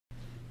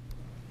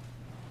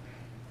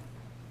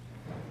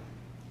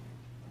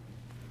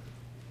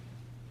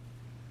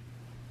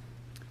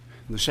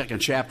In the second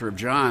chapter of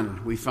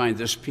John, we find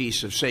this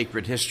piece of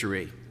sacred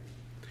history.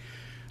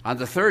 On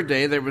the third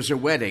day, there was a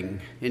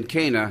wedding in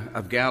Cana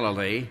of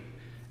Galilee,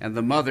 and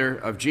the mother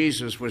of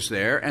Jesus was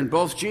there, and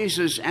both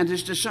Jesus and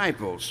his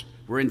disciples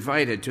were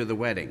invited to the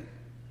wedding.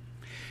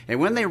 And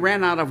when they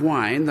ran out of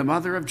wine, the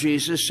mother of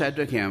Jesus said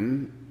to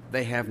him,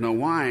 "They have no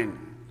wine."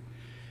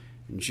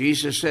 And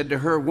Jesus said to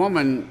her,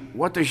 "Woman,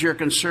 what does your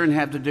concern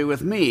have to do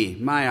with me?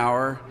 My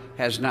hour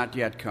has not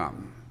yet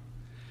come."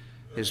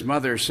 His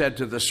mother said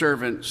to the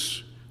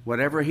servants,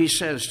 "Whatever he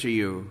says to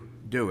you,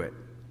 do it."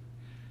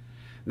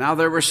 Now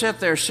there were set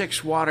there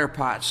 6 water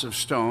pots of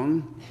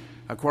stone,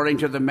 according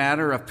to the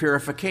manner of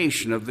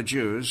purification of the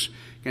Jews,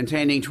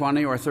 containing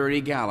 20 or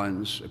 30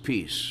 gallons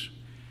apiece.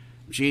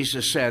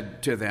 Jesus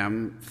said to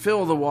them,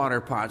 "Fill the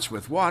water pots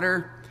with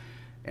water,"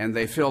 and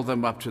they filled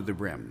them up to the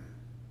brim.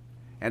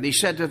 And he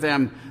said to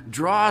them,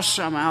 "Draw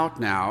some out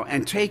now,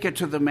 and take it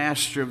to the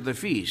master of the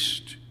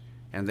feast."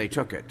 And they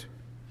took it.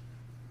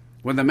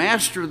 When the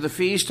master of the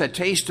feast had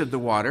tasted the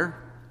water,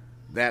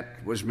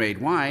 that was made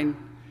wine,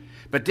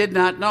 but did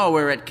not know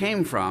where it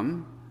came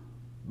from,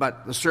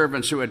 but the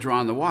servants who had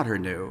drawn the water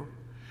knew,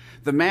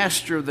 the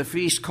master of the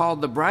feast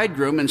called the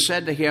bridegroom and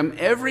said to him,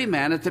 "Every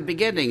man at the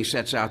beginning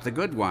sets out the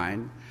good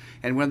wine,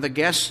 and when the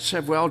guests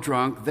have well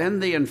drunk, then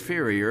the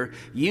inferior.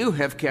 You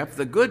have kept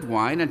the good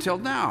wine until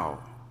now."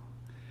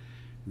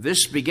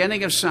 This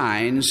beginning of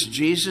signs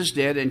Jesus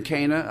did in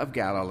Cana of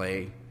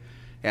Galilee,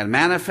 and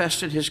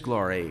manifested his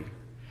glory,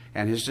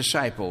 and his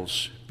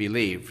disciples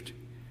believed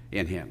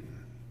in him.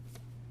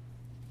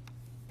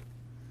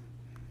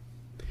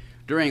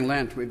 During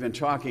Lent, we've been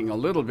talking a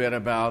little bit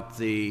about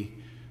the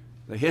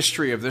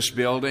history of this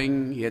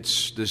building,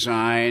 its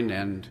design,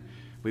 and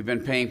we've been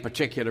paying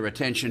particular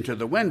attention to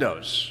the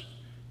windows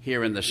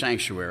here in the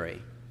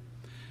sanctuary.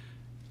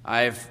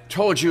 I've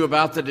told you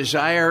about the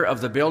desire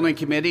of the building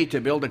committee to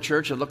build a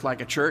church that looked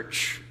like a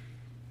church,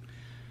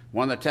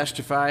 one that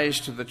testifies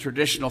to the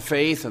traditional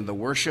faith and the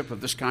worship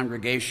of this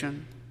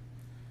congregation.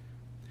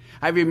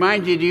 I've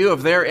reminded you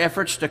of their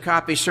efforts to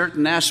copy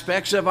certain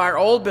aspects of our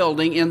old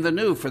building in the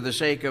new for the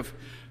sake of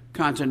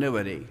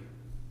continuity,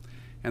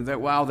 and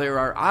that while there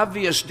are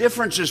obvious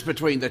differences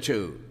between the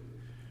two,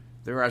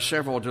 there are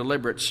several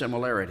deliberate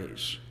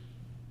similarities.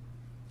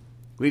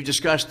 We've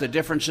discussed the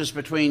differences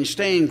between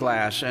stained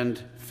glass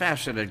and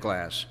faceted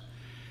glass,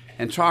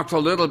 and talked a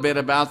little bit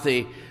about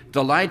the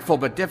delightful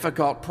but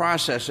difficult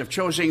process of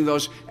choosing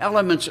those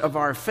elements of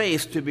our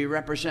faith to be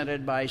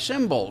represented by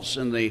symbols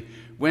in the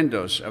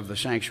windows of the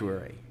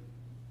sanctuary.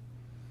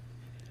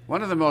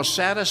 One of the most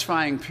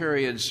satisfying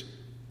periods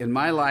in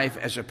my life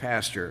as a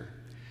pastor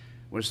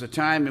was the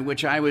time in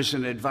which I was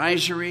an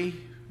advisory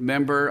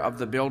member of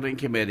the building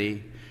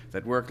committee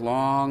that worked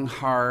long,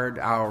 hard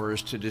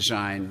hours to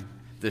design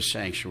this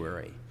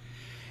sanctuary.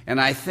 And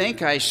I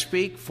think I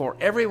speak for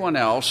everyone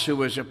else who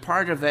was a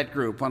part of that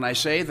group when I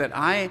say that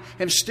I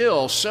am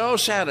still so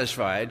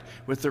satisfied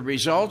with the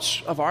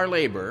results of our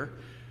labor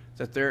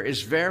that there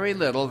is very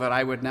little that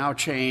I would now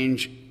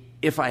change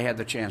if I had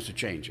the chance to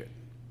change it.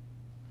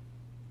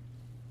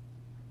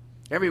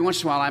 Every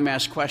once in a while, I'm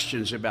asked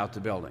questions about the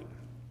building.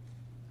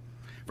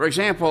 For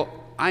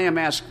example, I am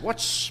asked,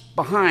 what's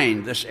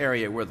behind this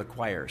area where the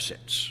choir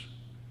sits?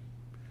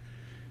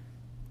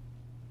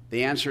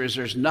 The answer is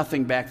there's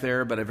nothing back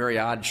there but a very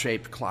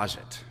odd-shaped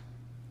closet.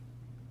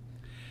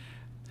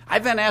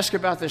 I've been asked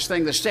about this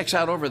thing that sticks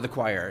out over the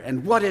choir,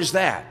 and what is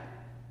that?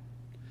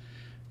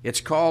 It's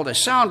called a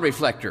sound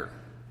reflector.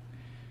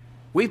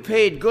 We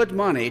paid good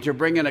money to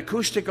bring an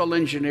acoustical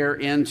engineer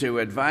in to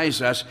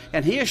advise us,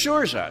 and he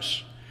assures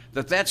us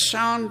that that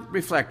sound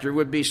reflector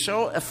would be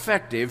so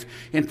effective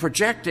in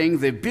projecting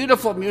the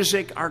beautiful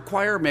music our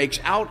choir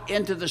makes out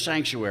into the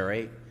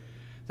sanctuary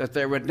that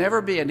there would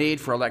never be a need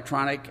for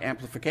electronic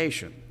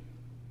amplification.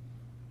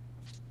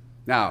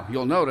 Now,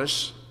 you'll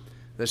notice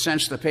that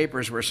since the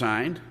papers were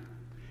signed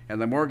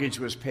and the mortgage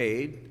was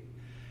paid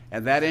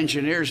and that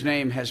engineer's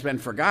name has been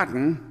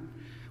forgotten,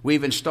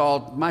 we've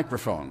installed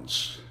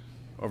microphones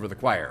over the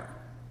choir.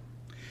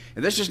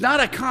 And this is not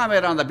a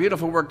comment on the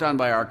beautiful work done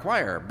by our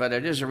choir, but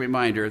it is a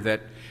reminder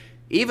that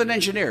even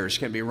engineers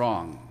can be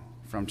wrong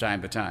from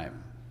time to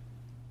time.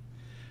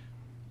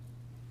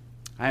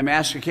 I'm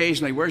asked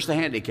occasionally, where's the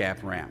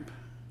handicap ramp?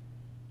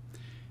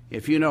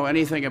 If you know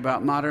anything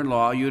about modern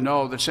law, you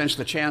know that since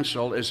the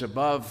chancel is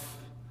above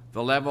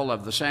the level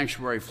of the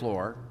sanctuary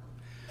floor,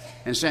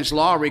 and since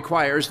law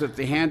requires that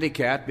the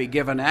handicapped be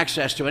given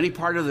access to any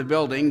part of the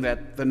building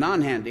that the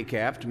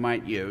non-handicapped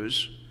might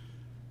use,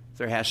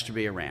 there has to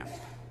be a ramp.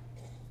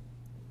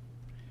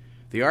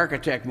 The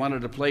architect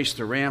wanted to place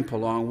the ramp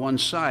along one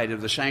side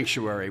of the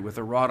sanctuary with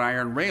a wrought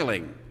iron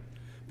railing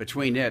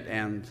between it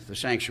and the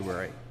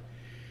sanctuary.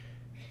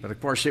 But of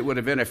course, it would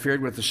have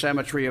interfered with the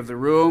symmetry of the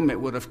room,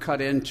 it would have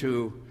cut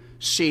into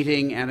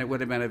seating, and it would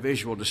have been a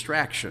visual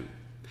distraction.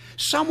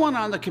 Someone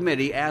on the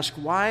committee asked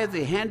why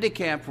the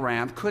handicap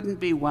ramp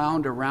couldn't be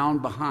wound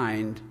around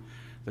behind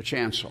the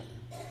chancel.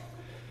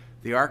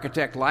 The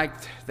architect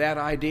liked that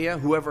idea.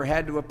 Whoever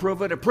had to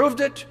approve it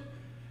approved it,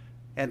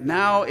 And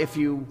now if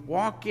you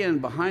walk in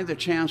behind the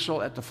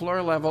chancel at the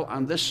floor level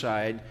on this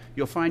side,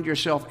 you'll find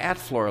yourself at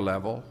floor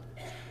level.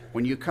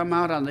 When you come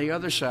out on the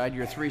other side,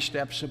 you're 3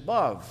 steps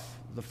above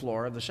the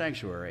floor of the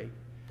sanctuary,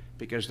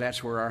 because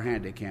that's where our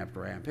handicap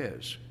ramp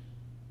is.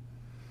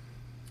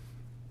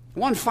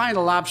 One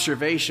final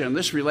observation,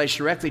 this relates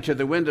directly to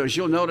the windows.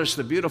 You'll notice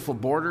the beautiful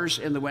borders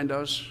in the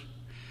windows.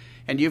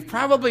 And you've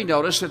probably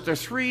noticed that there are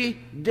 3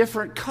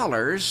 different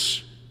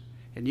colors,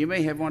 and you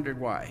may have wondered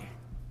why.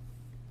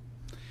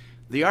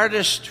 The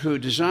artist who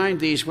designed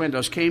these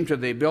windows came to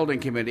the building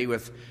committee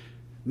with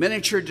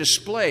miniature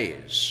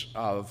displays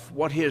of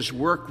what his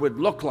work would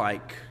look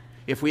like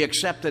if we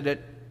accepted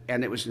it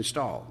and it was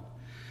installed.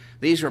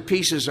 These were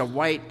pieces of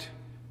white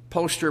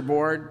poster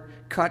board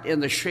cut in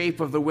the shape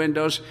of the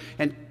windows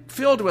and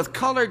filled with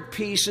colored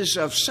pieces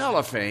of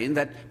cellophane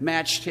that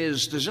matched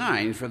his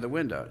design for the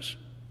windows.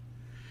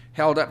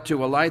 Held up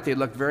to a light, they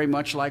looked very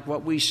much like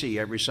what we see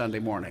every Sunday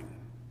morning.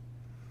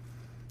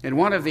 In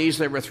one of these,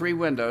 there were 3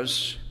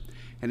 windows,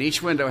 and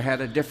each window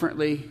had a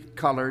differently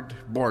colored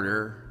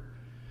border.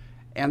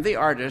 And the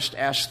artist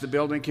asked the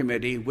building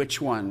committee,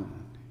 "Which one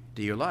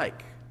do you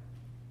like?"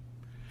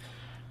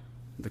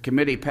 The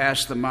committee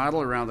passed the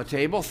model around the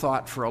table,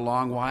 thought for a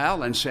long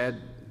while, and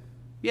said,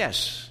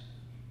 "Yes."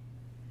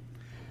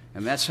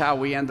 And that's how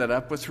we ended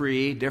up with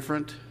 3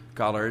 different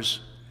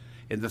colors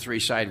in the 3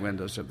 side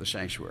windows of the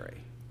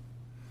sanctuary.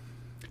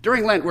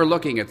 During Lent, we're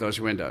looking at those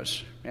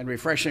windows and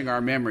refreshing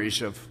our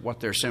memories of what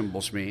their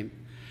symbols mean.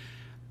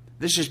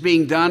 This is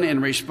being done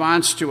in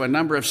response to a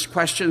number of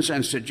questions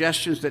and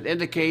suggestions that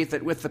indicate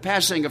that with the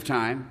passing of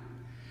time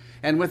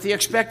and with the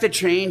expected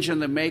change in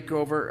the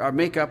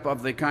makeup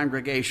of the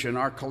congregation,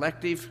 our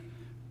collective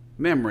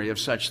memory of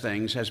such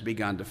things has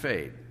begun to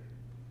fade.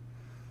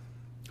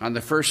 On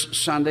the first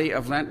Sunday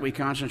of Lent, we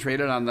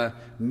concentrated on the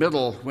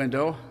middle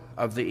window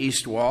of the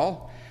east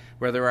wall,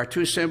 where there are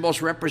 2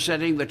 symbols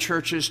representing the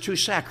church's 2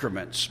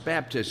 sacraments,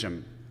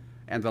 baptism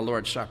and the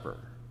Lord's Supper.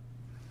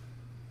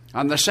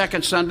 On the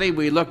second Sunday,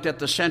 we looked at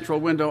the central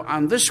window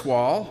on this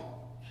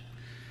wall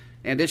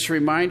and its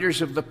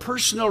reminders of the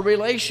personal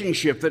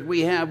relationship that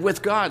we have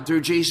with God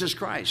through Jesus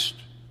Christ.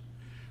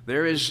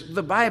 There is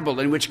the Bible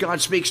in which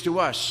God speaks to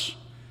us,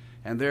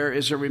 and there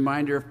is a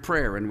reminder of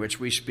prayer in which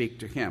we speak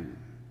to Him.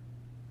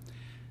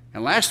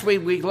 And last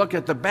week, we looked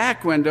at the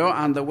back window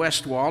on the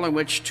west wall in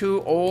which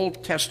 2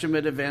 Old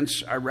Testament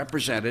events are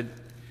represented,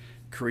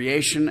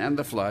 creation and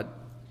the flood.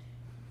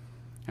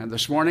 And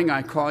this morning,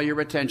 I call your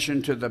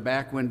attention to the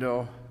back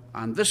window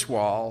on this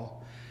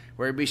wall,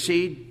 where we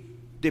see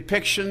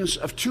depictions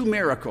of 2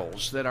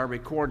 miracles that are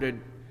recorded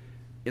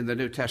in the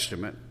New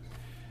Testament.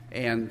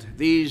 And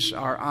these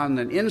are on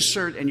an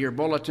insert in your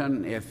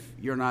bulletin if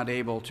you're not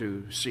able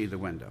to see the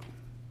window.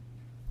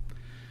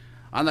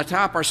 On the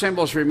top are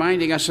symbols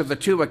reminding us of the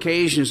 2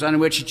 occasions on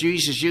which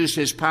Jesus used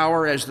his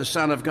power as the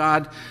Son of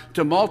God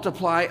to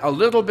multiply a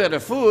little bit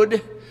of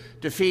food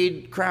to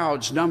feed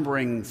crowds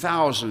numbering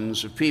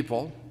thousands of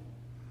people.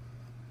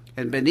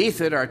 And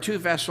beneath it are 2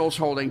 vessels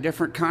holding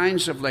different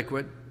kinds of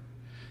liquid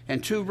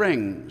and 2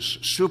 rings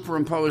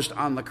superimposed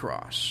on the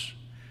cross,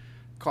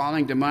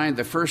 calling to mind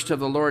the first of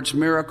the Lord's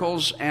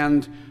miracles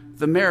and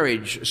the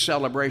marriage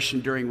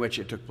celebration during which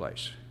it took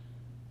place.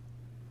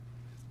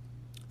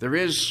 There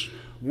is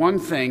one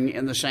thing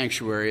in the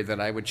sanctuary that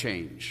I would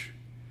change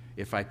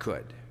if I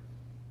could,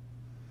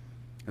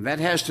 and that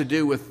has to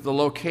do with the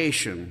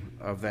location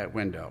of that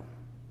window.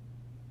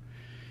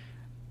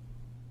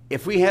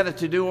 If we had it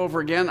to do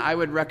over again, I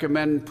would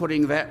recommend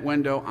putting that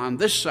window on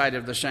this side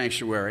of the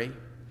sanctuary,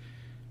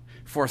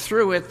 for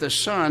through it the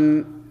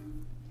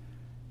sun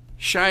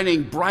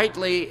shining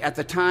brightly at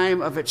the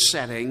time of its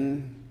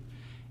setting,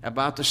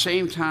 about the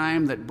same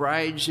time that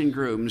brides and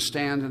grooms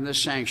stand in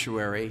this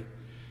sanctuary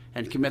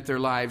and commit their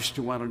lives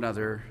to one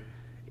another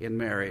in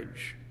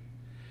marriage,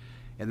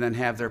 and then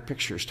have their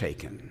pictures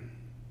taken.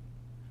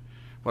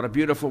 What a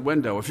beautiful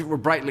window, if it were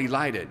brightly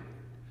lighted,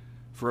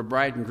 for a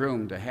bride and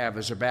groom to have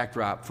as a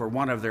backdrop for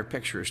one of their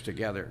pictures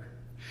together.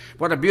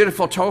 What a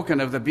beautiful token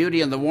of the beauty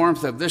and the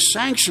warmth of this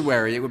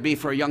sanctuary it would be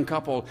for a young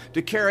couple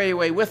to carry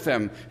away with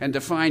them and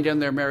to find in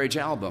their marriage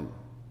album.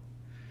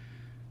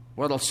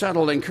 What a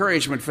subtle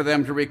encouragement for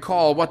them to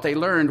recall what they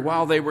learned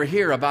while they were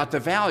here about the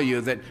value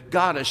that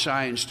God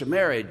assigns to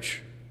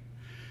marriage.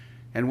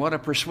 And what a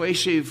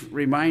persuasive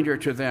reminder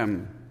to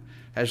them,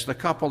 as the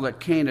couple at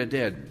Cana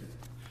did,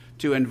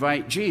 to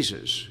invite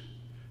Jesus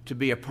to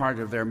be a part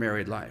of their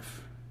married life.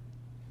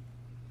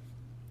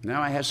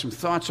 Now I have some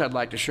thoughts I'd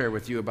like to share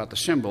with you about the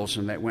symbols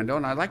in that window,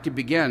 and I'd like to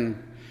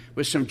begin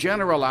with some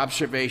general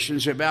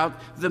observations about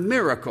the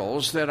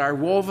miracles that are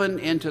woven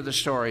into the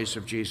stories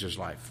of Jesus'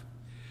 life.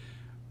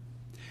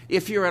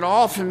 If you're at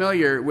all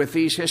familiar with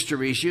these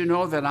histories, you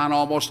know that on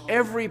almost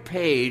every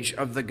page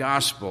of the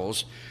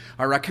Gospels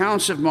are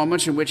accounts of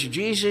moments in which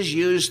Jesus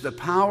used the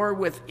power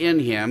within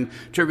him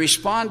to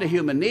respond to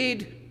human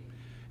need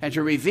and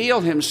to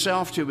reveal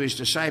himself to his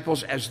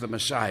disciples as the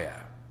Messiah.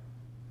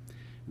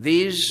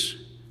 These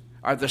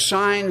are the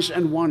signs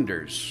and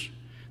wonders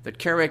that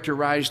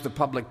characterize the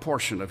public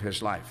portion of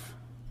his life.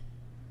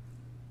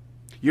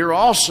 You're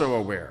also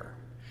aware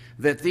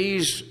that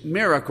these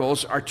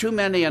miracles are too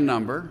many in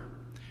number,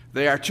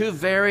 they are too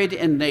varied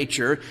in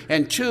nature,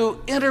 and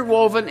too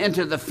interwoven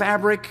into the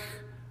fabric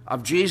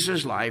of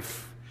Jesus'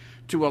 life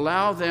to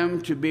allow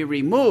them to be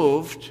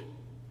removed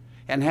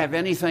and have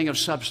anything of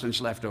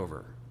substance left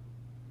over.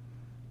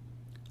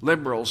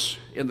 Liberals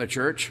in the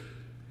church,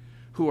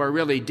 who are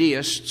really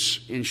deists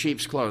in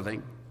sheep's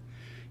clothing,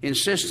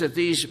 insist that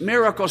these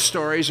miracle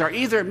stories are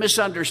either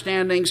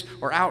misunderstandings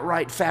or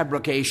outright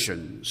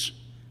fabrications.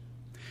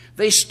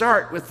 They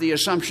start with the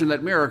assumption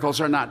that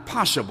miracles are not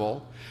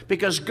possible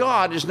because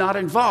God is not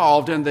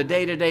involved in the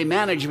day-to-day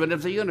management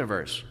of the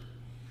universe.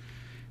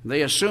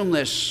 They assume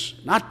this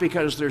not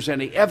because there's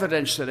any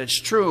evidence that it's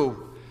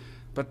true,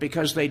 but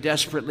because they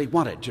desperately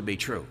want it to be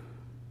true.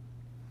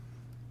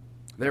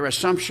 Their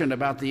assumption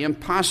about the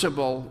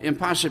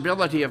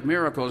impossibility of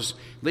miracles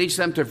leads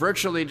them to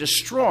virtually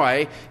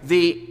destroy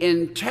the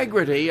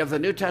integrity of the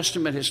New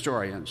Testament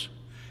historians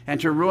and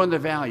to ruin the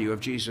value of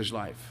Jesus'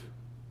 life.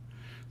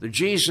 The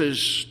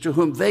Jesus to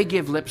whom they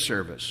give lip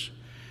service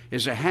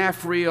is a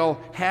half-real,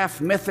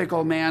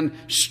 half-mythical man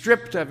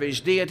stripped of his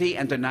deity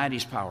and denied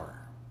his power.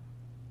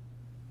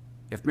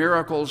 If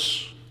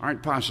miracles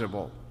aren't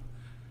possible,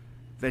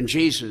 then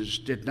Jesus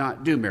did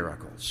not do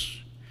miracles.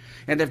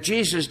 And if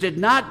Jesus did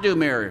not do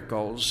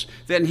miracles,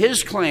 then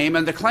his claim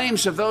and the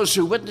claims of those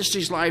who witnessed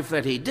his life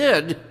that he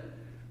did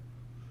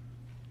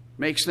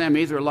makes them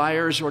either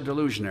liars or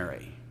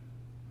delusionary.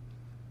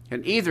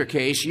 In either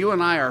case, you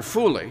and I are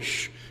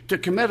foolish to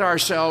commit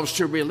ourselves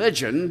to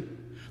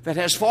religion that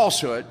has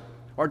falsehood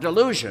or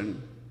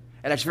delusion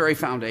at its very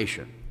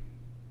foundation.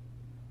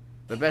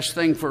 The best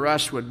thing for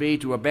us would be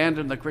to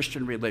abandon the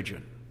Christian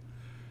religion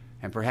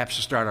and perhaps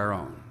to start our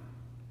own.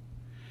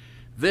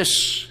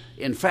 This,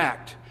 in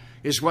fact,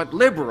 is what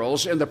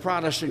liberals in the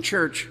Protestant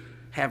church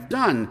have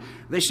done.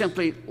 They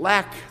simply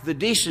lack the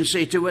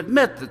decency to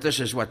admit that this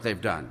is what they've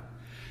done.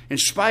 In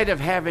spite of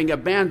having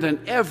abandoned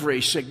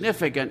every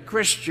significant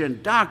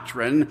Christian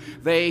doctrine,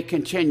 they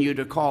continue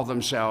to call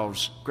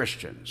themselves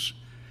Christians.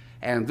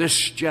 And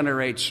this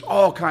generates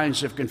all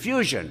kinds of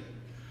confusion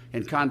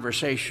in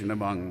conversation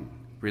among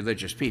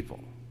religious people.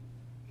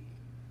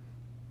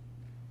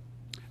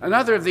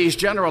 Another of these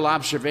general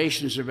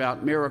observations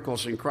about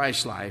miracles in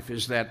Christ's life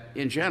is that,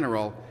 in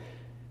general,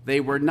 they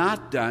were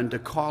not done to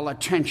call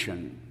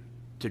attention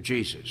to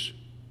Jesus.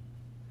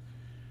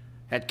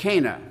 At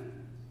Cana,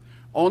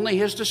 only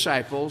his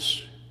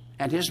disciples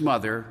and his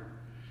mother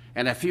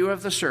and a few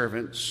of the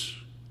servants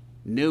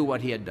knew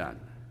what he had done.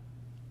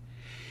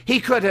 He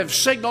could have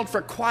signaled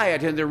for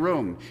quiet in the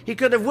room. He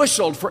could have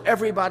whistled for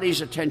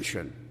everybody's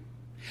attention.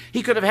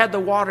 He could have had the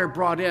water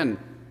brought in,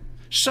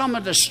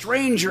 summoned a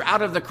stranger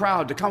out of the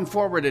crowd to come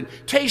forward and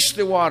taste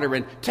the water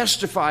and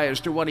testify as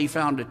to what he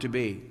found it to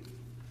be.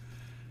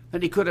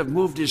 Then he could have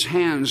moved his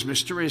hands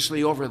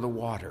mysteriously over the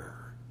water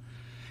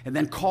and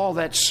then call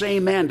that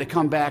same man to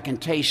come back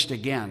and taste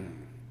again.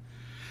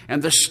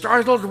 And the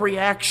startled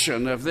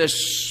reaction of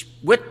this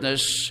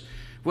witness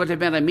would have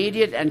been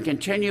immediate and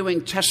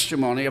continuing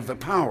testimony of the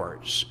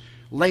powers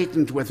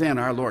latent within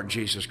our Lord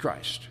Jesus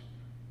Christ.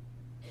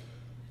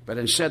 But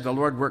instead, the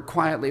Lord worked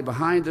quietly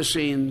behind the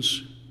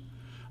scenes,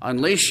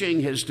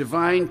 unleashing his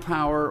divine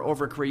power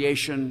over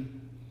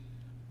creation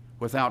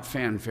without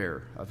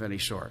fanfare of any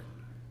sort.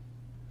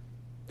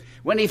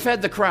 When he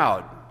fed the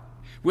crowd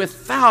with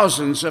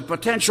thousands of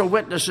potential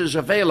witnesses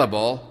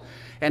available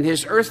and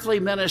his earthly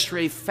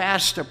ministry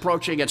fast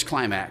approaching its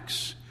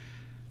climax,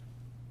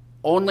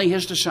 only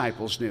his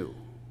disciples knew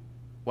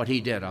what he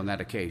did on that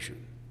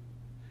occasion.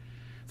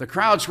 The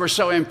crowds were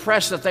so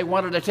impressed that they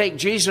wanted to take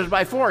Jesus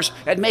by force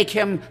and make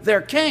him their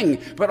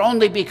king, but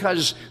only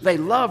because they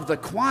loved the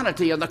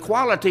quantity and the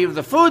quality of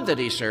the food that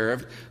he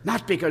served,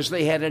 not because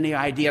they had any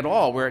idea at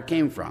all where it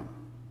came from.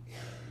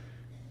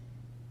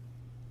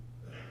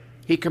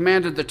 He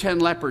commanded the 10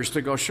 lepers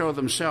to go show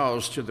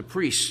themselves to the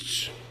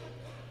priests.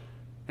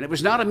 And it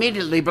was not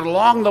immediately, but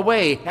along the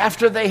way,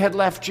 after they had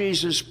left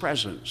Jesus'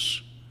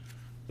 presence,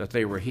 that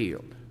they were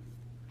healed.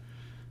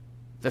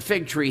 The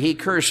fig tree he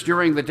cursed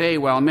during the day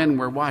while men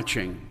were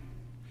watching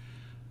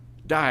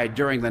died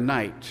during the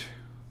night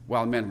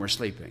while men were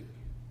sleeping.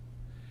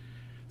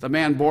 The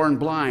man born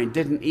blind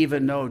didn't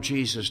even know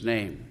Jesus'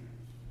 name.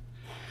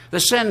 The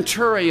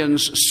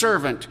centurion's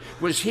servant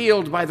was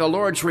healed by the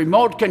Lord's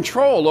remote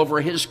control over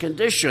his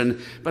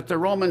condition, but the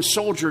Roman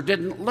soldier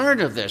didn't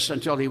learn of this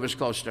until he was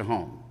close to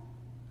home.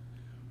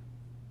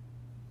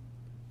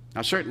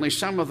 Now, certainly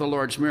some of the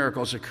Lord's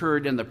miracles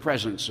occurred in the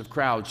presence of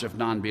crowds of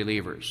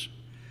non-believers.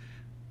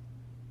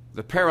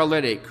 The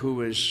paralytic who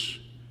was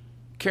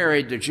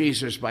carried to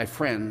Jesus by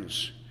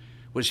friends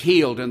was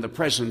healed in the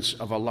presence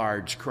of a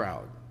large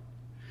crowd.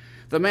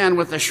 The man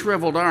with the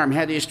shriveled arm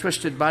had his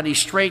twisted body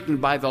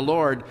straightened by the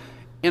Lord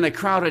in a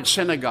crowded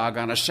synagogue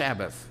on a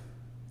Sabbath.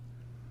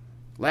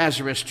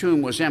 Lazarus'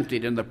 tomb was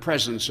emptied in the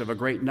presence of a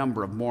great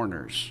number of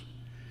mourners.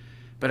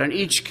 But in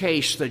each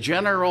case, the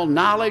general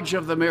knowledge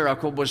of the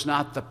miracle was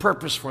not the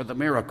purpose for the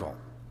miracle.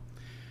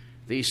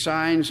 These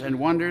signs and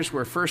wonders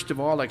were first of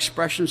all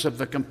expressions of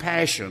the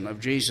compassion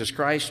of Jesus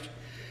Christ,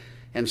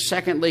 and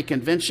secondly,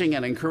 convincing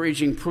and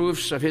encouraging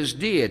proofs of his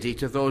deity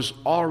to those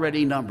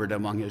already numbered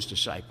among his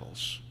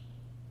disciples.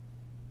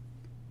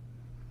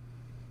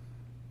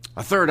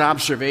 A third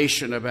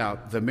observation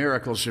about the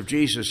miracles of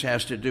Jesus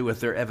has to do with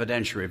their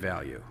evidentiary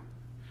value.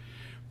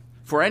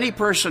 For any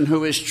person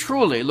who is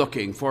truly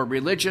looking for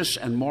religious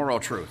and moral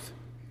truth,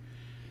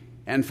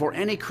 and for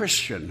any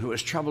Christian who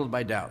is troubled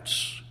by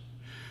doubts,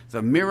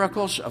 the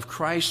miracles of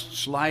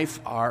Christ's life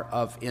are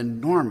of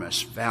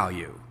enormous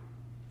value.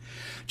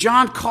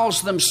 John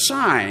calls them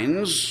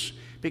signs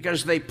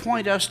because they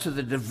point us to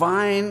the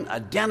divine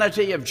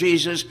identity of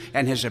Jesus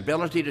and his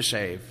ability to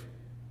save.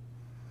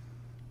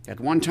 At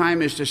one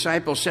time, his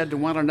disciples said to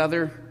one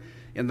another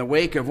in the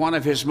wake of one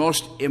of his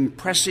most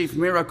impressive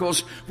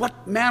miracles,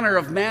 "What manner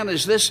of man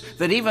is this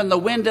that even the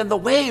wind and the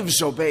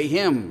waves obey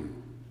him?"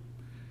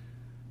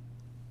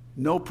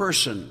 No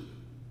person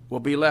will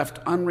be left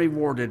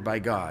unrewarded by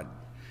God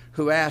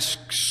who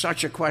asks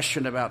such a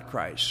question about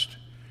Christ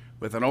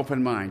with an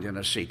open mind and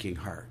a seeking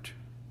heart.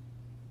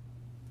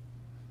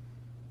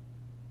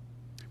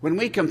 When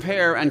we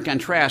compare and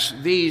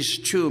contrast these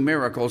two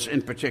miracles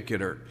in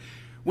particular,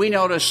 we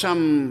notice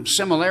some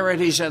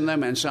similarities in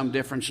them and some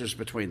differences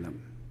between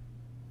them.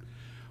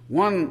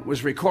 One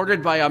was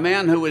recorded by a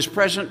man who was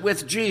present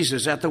with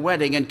Jesus at the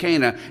wedding in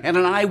Cana and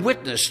an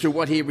eyewitness to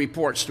what he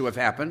reports to have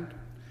happened.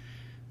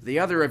 The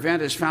other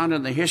event is found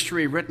in the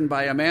history written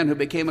by a man who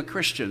became a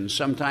Christian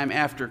sometime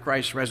after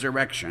Christ's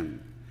resurrection.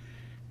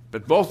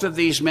 But both of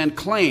these men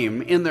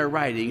claim in their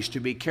writings to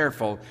be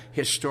careful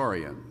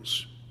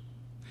historians.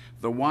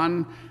 The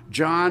one,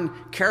 John,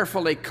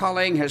 carefully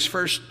culling his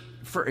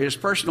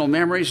personal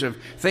memories of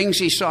things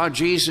he saw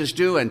Jesus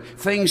do and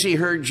things he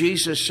heard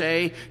Jesus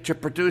say to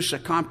produce a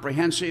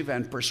comprehensive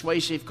and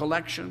persuasive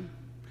collection.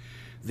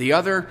 The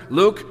other,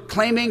 Luke,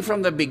 claiming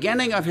from the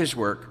beginning of his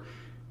work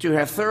to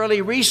have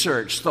thoroughly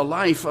researched the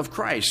life of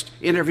Christ,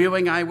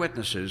 interviewing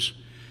eyewitnesses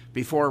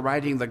before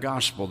writing the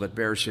gospel that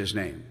bears his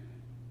name.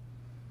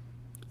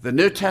 The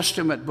New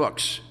Testament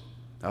books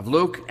of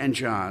Luke and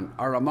John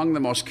are among the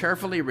most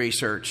carefully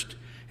researched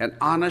and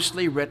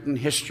honestly written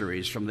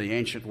histories from the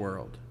ancient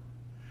world.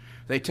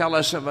 They tell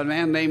us of a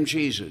man named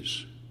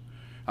Jesus,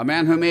 a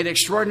man who made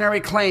extraordinary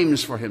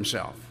claims for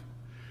himself,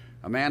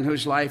 a man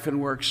whose life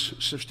and works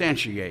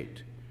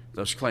substantiate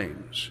those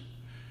claims.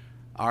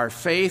 Our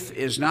faith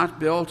is not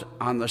built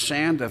on the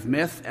sand of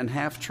myth and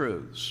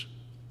half-truths.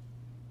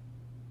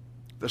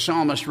 The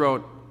psalmist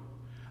wrote,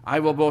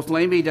 "I will both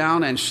lay me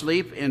down and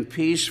sleep in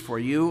peace, for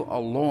you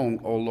alone,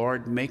 O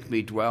Lord, make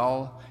me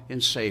dwell in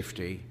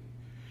safety."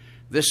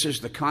 This is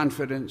the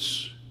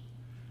confidence,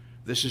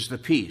 this is the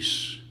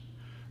peace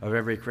of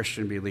every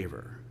Christian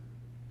believer.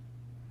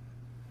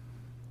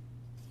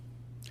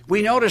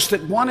 We notice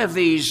that one of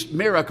these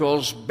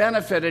miracles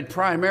benefited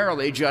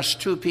primarily just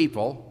two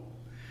people,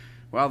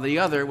 while the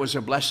other was a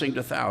blessing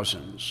to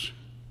thousands.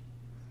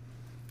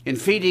 In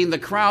feeding the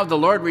crowd, the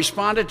Lord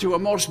responded to a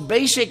most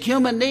basic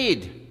human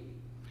need,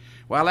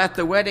 while at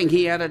the wedding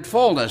he added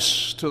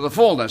fullness to the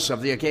fullness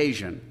of the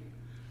occasion.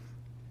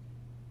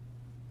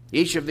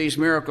 Each of these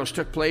miracles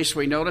took place,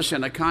 we notice,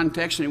 in a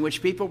context in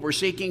which people were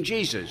seeking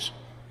Jesus.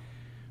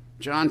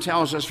 John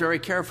tells us very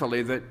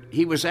carefully that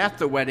he was at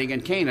the wedding in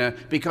Cana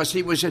because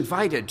he was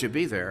invited to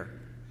be there.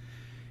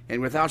 And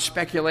without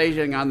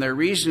speculating on their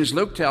reasons,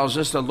 Luke tells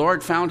us the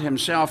Lord found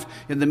himself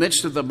in the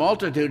midst of the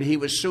multitude he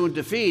was soon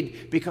to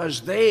feed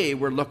because they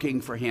were looking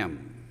for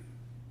him.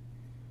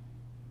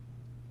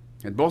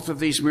 And both of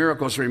these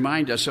miracles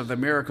remind us of the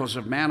miracles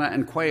of manna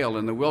and quail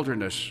in the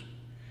wilderness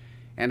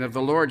and of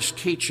the Lord's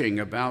teaching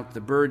about the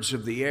birds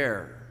of the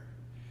air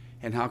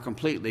and how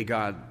completely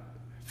God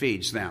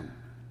feeds them.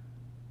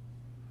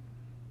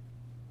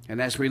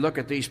 And as we look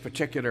at these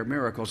particular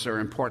miracles, there are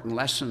important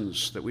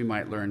lessons that we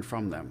might learn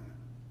from them.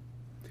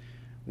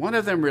 One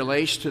of them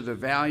relates to the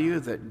value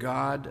that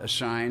God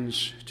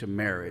assigns to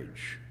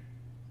marriage.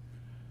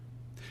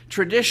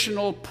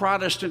 Traditional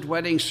Protestant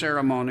wedding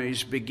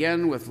ceremonies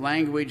begin with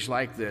language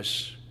like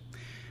this: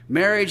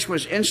 marriage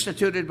was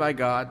instituted by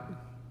God.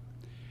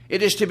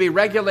 It is to be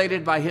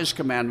regulated by his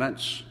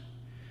commandments.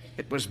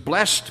 It was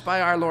blessed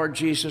by our Lord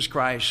Jesus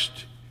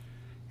Christ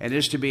and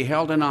is to be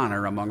held in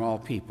honor among all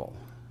people.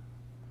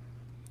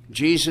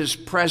 Jesus'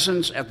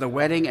 presence at the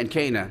wedding in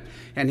Cana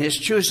and his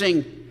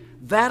choosing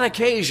that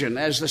occasion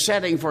as the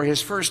setting for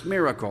his first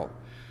miracle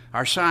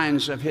are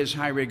signs of his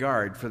high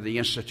regard for the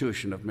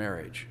institution of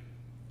marriage.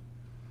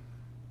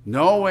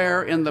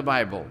 Nowhere in the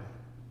Bible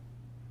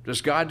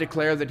does God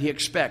declare that he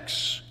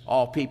expects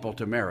all people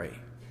to marry.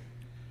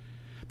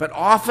 But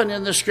often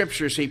in the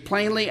Scriptures, he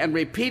plainly and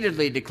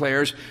repeatedly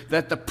declares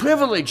that the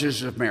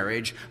privileges of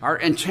marriage are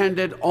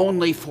intended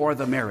only for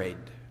the married.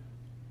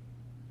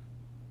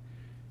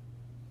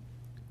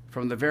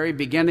 From the very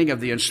beginning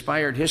of the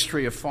inspired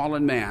history of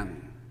fallen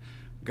man,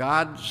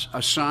 God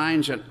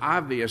assigns an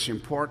obvious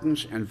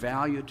importance and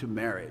value to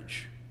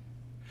marriage.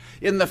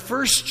 In the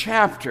first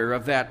chapter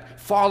of that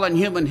fallen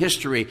human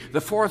history,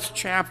 the fourth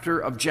chapter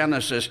of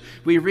Genesis,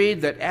 we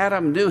read that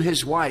Adam knew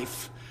his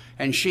wife,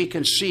 and she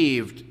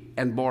conceived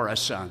and bore a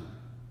son.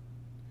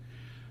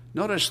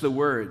 Notice the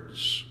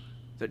words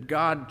that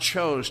God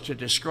chose to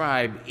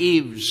describe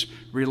Eve's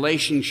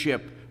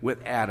relationship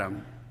with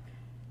Adam.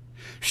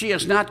 She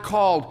is not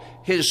called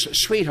his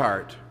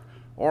sweetheart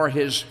or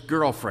his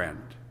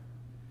girlfriend.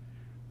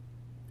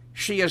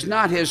 She is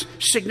not his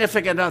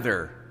significant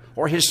other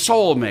or his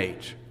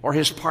soulmate or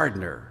his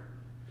partner.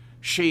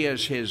 She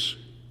is his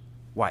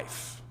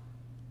wife.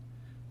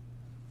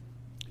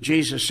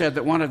 Jesus said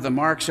that one of the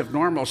marks of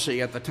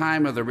normalcy at the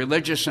time of the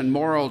religious and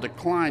moral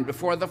decline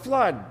before the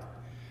flood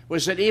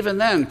was that even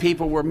then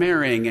people were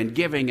marrying and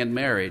giving in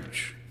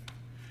marriage.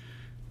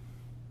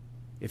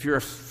 If you're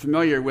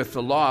familiar with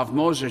the law of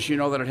Moses, you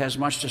know that it has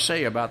much to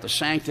say about the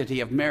sanctity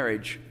of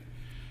marriage.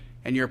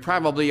 And you're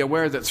probably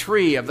aware that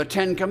 3 of the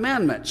 10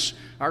 commandments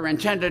are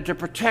intended to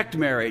protect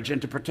marriage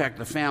and to protect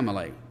the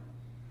family.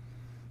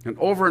 And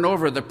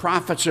over, the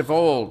prophets of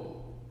old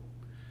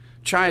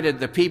chided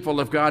the people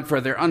of God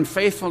for their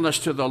unfaithfulness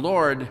to the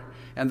Lord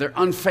and their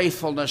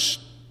unfaithfulness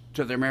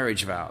to their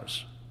marriage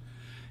vows.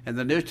 And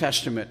the New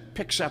Testament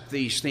picks up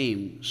these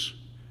themes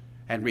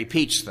and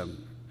repeats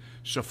them.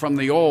 So from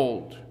the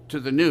old to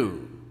the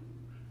new,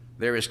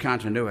 there is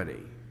continuity.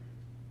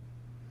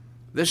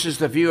 This is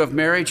the view of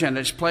marriage and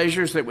its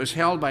pleasures that was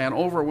held by an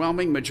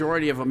overwhelming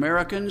majority of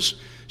Americans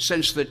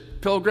since the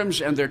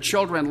Pilgrims and their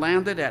children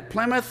landed at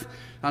Plymouth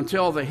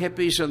until the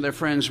hippies and their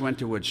friends went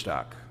to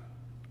Woodstock.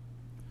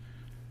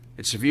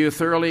 It's a view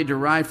thoroughly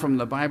derived from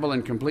the Bible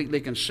and completely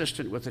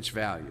consistent with its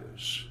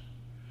values.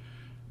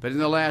 But in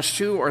the last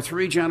 2 or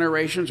 3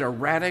 generations, a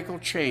radical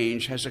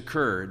change has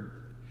occurred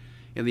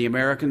in the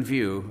American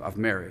view of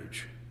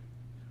marriage.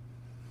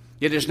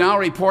 It is now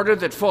reported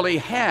that fully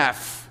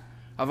half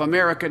of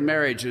American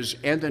marriages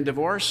end in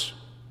divorce.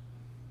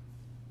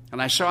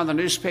 And I saw in the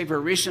newspaper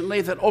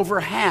recently that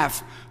over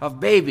half of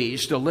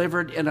babies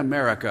delivered in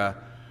America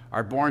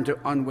are born to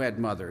unwed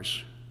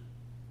mothers.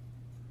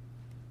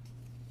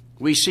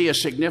 We see a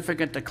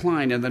significant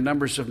decline in the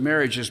numbers of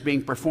marriages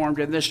being performed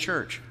in this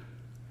church.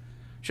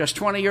 Just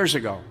 20 years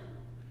ago,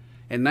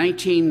 in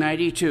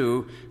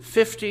 1992,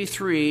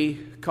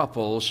 53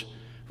 couples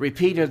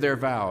repeated their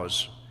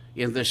vows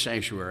in this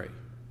sanctuary.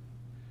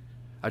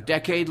 A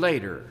decade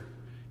later,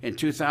 in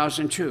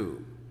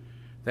 2002,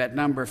 that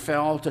number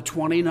fell to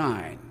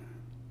 29,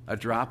 a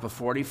drop of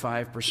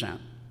 45%.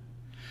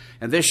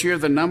 And this year,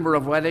 the number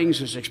of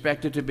weddings is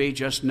expected to be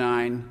just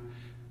 9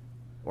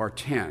 or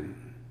 10.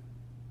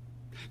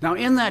 Now,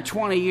 in that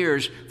 20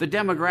 years, the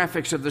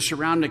demographics of the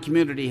surrounding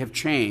community have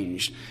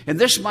changed. And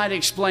this might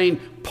explain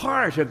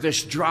part of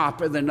this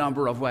drop in the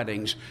number of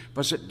weddings,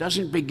 but it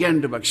doesn't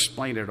begin to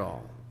explain it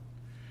all.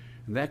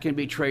 And that can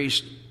be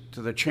traced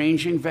to the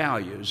changing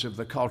values of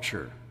the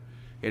culture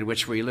in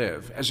which we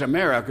live, as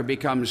America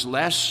becomes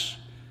less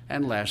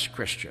and less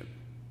Christian.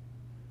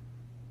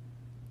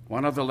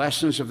 One of the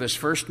lessons of this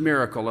first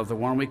miracle of the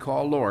one we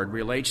call Lord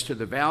relates to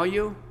the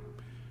value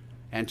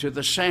and to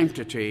the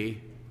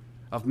sanctity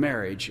of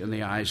marriage in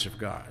the eyes of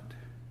God.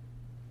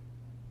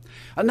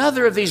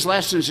 Another of these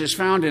lessons is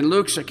found in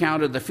Luke's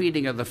account of the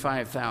feeding of the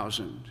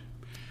 5,000.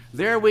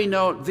 There we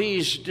note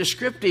these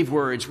descriptive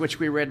words which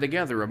we read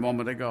together a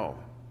moment ago.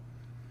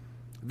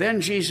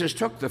 Then Jesus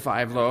took the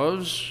 5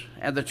 loaves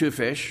and the 2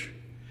 fish,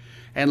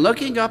 and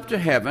looking up to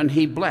heaven,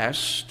 he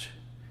blessed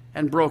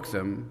and broke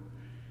them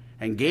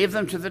and gave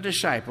them to the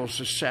disciples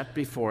to set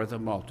before the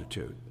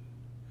multitude.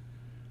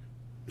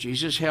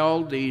 Jesus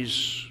held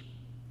these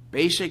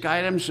basic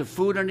items of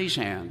food in his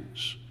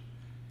hands,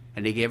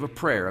 and he gave a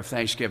prayer of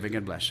thanksgiving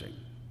and blessing.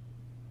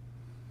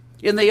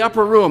 In the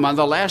upper room on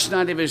the last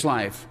night of his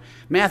life,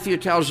 Matthew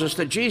tells us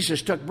that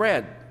Jesus took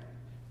bread,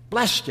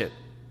 blessed it,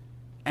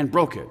 and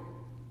broke it.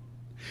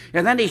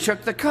 And then he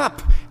took the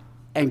cup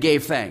and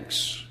gave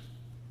thanks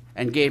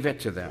and gave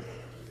it to them.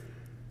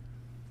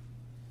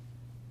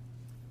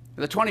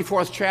 In the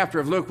 24th chapter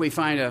of Luke, we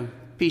find a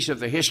piece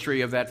of the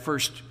history of that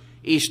first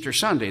Easter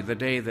Sunday, the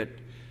day that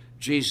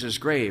Jesus'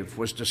 grave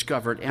was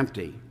discovered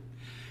empty.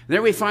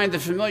 There we find the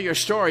familiar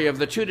story of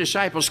the 2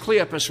 disciples,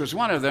 Cleopas was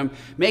one of them,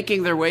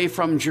 making their way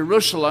from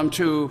Jerusalem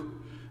to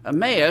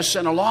Emmaus,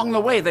 and along the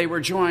way they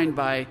were joined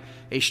by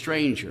a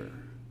stranger.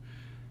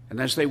 And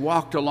as they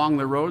walked along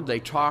the road, they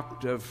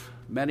talked of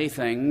many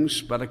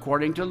things, but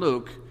according to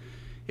Luke,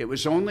 it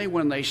was only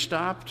when they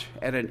stopped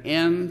at an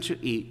inn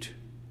to eat,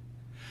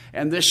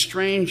 and this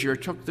stranger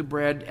took the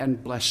bread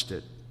and blessed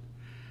it,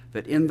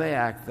 that in the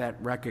act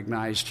that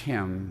recognized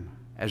him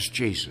as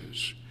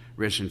Jesus,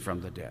 risen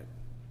from the dead.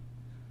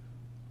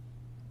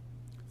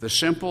 The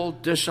simple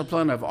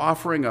discipline of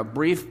offering a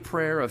brief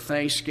prayer of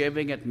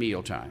thanksgiving at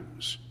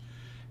mealtimes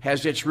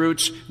has its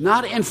roots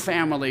not in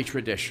family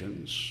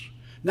traditions,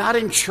 not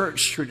in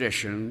church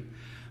tradition,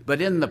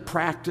 but in the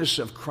practice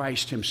of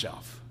Christ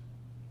himself.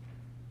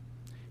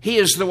 He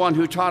is the one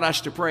who taught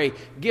us to pray,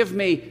 "Give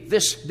me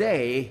this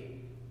day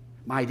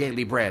my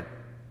daily bread."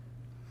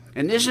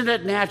 And isn't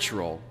it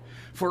natural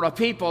for a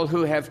people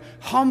who have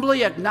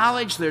humbly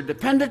acknowledged their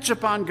dependence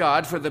upon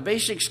God for the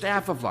basic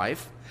staff of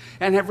life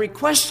and have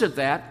requested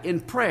that in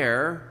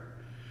prayer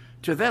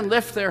to then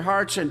lift their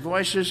hearts and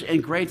voices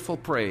in grateful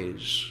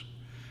praise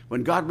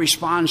when God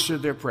responds to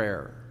their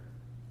prayer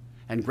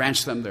and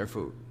grants them their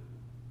food.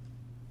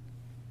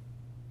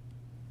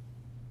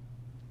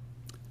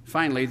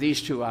 Finally,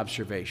 these two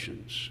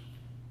observations.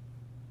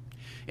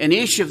 In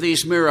each of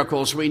these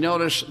miracles, we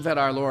notice that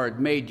our Lord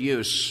made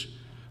use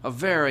of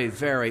very,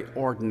 very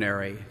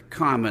ordinary,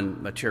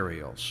 common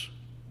materials.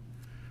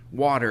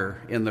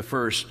 Water in the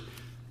first,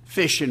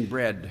 fish and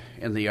bread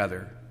in the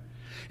other.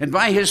 And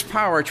by his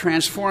power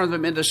transformed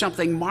them into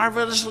something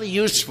marvelously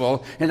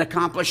useful in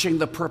accomplishing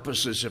the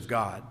purposes of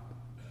God.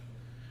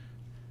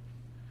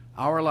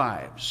 Our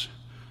lives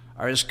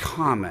are as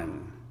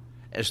common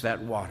as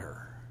that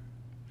water.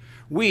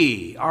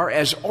 We are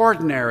as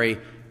ordinary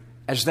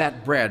as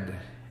that bread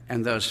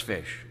and those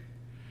fish.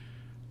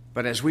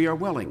 But as we are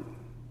willing,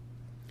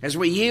 as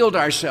we yield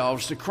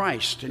ourselves to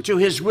Christ and to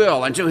his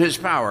will and to his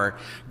power,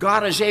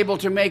 God is able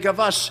to make of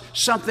us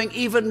something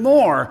even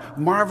more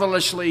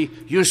marvelously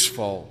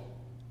useful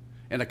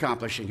in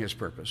accomplishing his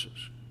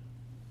purposes.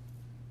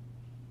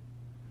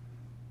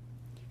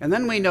 And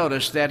then we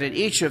notice that in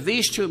each of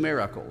these two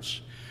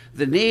miracles,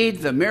 the need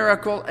the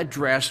miracle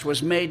addressed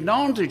was made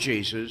known to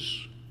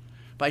Jesus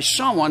by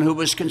someone who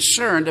was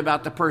concerned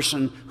about the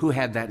person who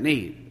had that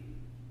need.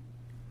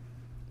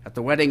 At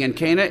the wedding in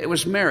Cana, it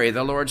was Mary,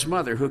 the Lord's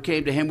mother, who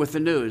came to him with the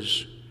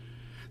news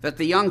that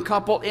the young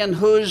couple in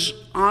whose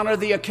honor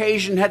the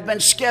occasion had been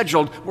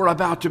scheduled were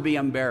about to be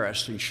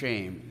embarrassed and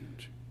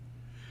shamed.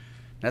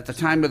 At the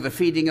time of the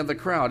feeding of the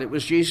crowd, it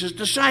was Jesus'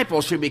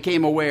 disciples who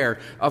became aware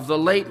of the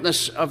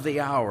lateness of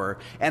the hour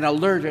and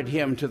alerted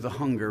him to the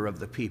hunger of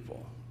the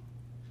people.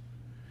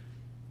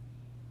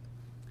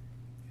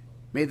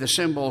 May the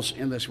symbols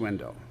in this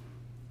window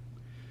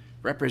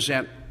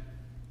represent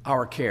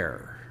our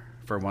care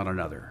for one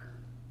another,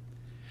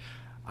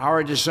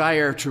 our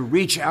desire to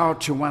reach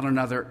out to one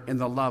another in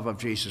the love of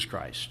Jesus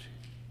Christ,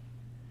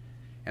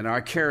 and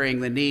our carrying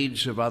the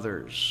needs of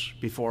others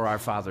before our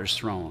Father's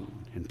throne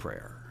in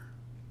prayer.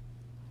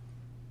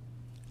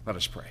 Let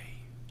us pray.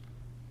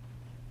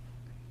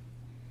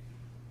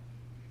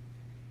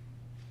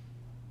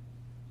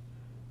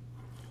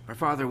 Our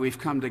Father, we've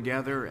come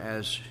together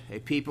as a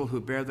people who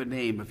bear the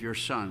name of your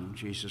Son,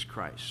 Jesus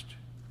Christ.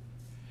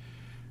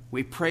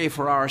 We pray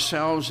for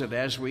ourselves that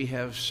as we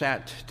have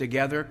sat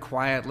together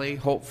quietly,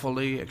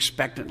 hopefully,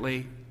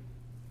 expectantly,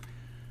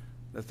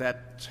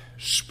 that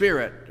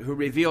Spirit who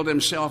revealed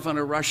himself in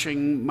a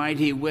rushing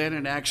mighty wind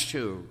in Acts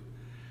 2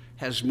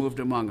 has moved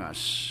among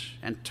us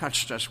and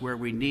touched us where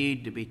we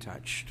need to be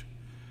touched.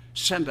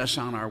 Send us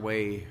on our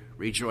way,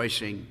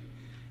 rejoicing,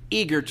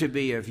 eager to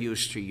be of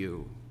use to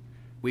you.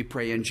 We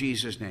pray in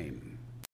Jesus' name.